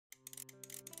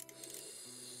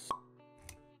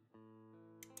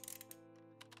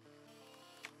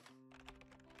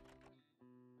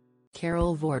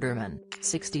Carol Vorderman,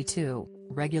 62,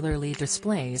 regularly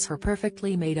displays her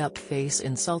perfectly made-up face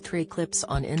in sultry clips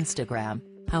on Instagram.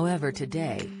 However,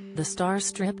 today, the star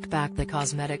stripped back the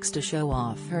cosmetics to show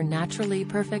off her naturally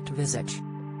perfect visage.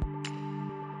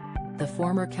 The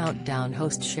former Countdown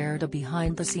host shared a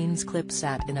behind-the-scenes clip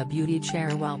sat in a beauty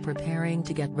chair while preparing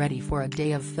to get ready for a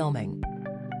day of filming.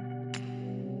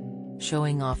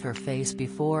 Showing off her face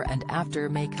before and after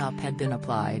makeup had been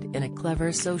applied in a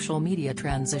clever social media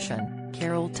transition,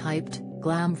 Carol typed,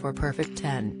 "Glam for Perfect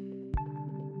 10.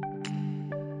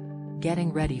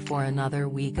 Getting ready for another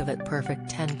week of At Perfect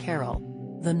 10 Carol,"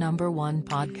 the #1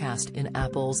 podcast in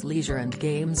Apple's leisure and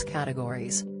games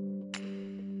categories.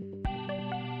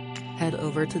 Head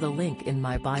over to the link in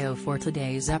my bio for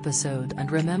today's episode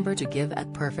and remember to give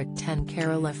At Perfect 10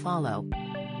 Carol a follow.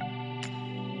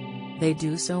 They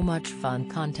do so much fun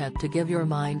content to give your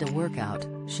mind a workout,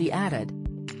 she added.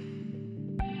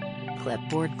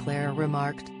 Clipboard Claire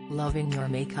remarked, "Loving your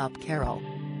makeup, Carol.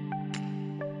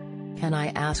 Can I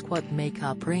ask what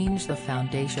makeup range the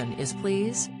foundation is,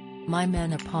 please? My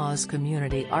menopause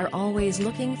community are always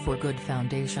looking for good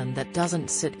foundation that doesn't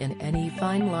sit in any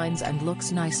fine lines and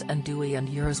looks nice and dewy, and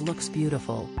yours looks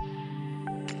beautiful."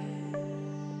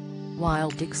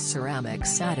 While Dick's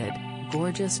Ceramics added,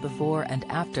 "Gorgeous before and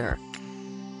after."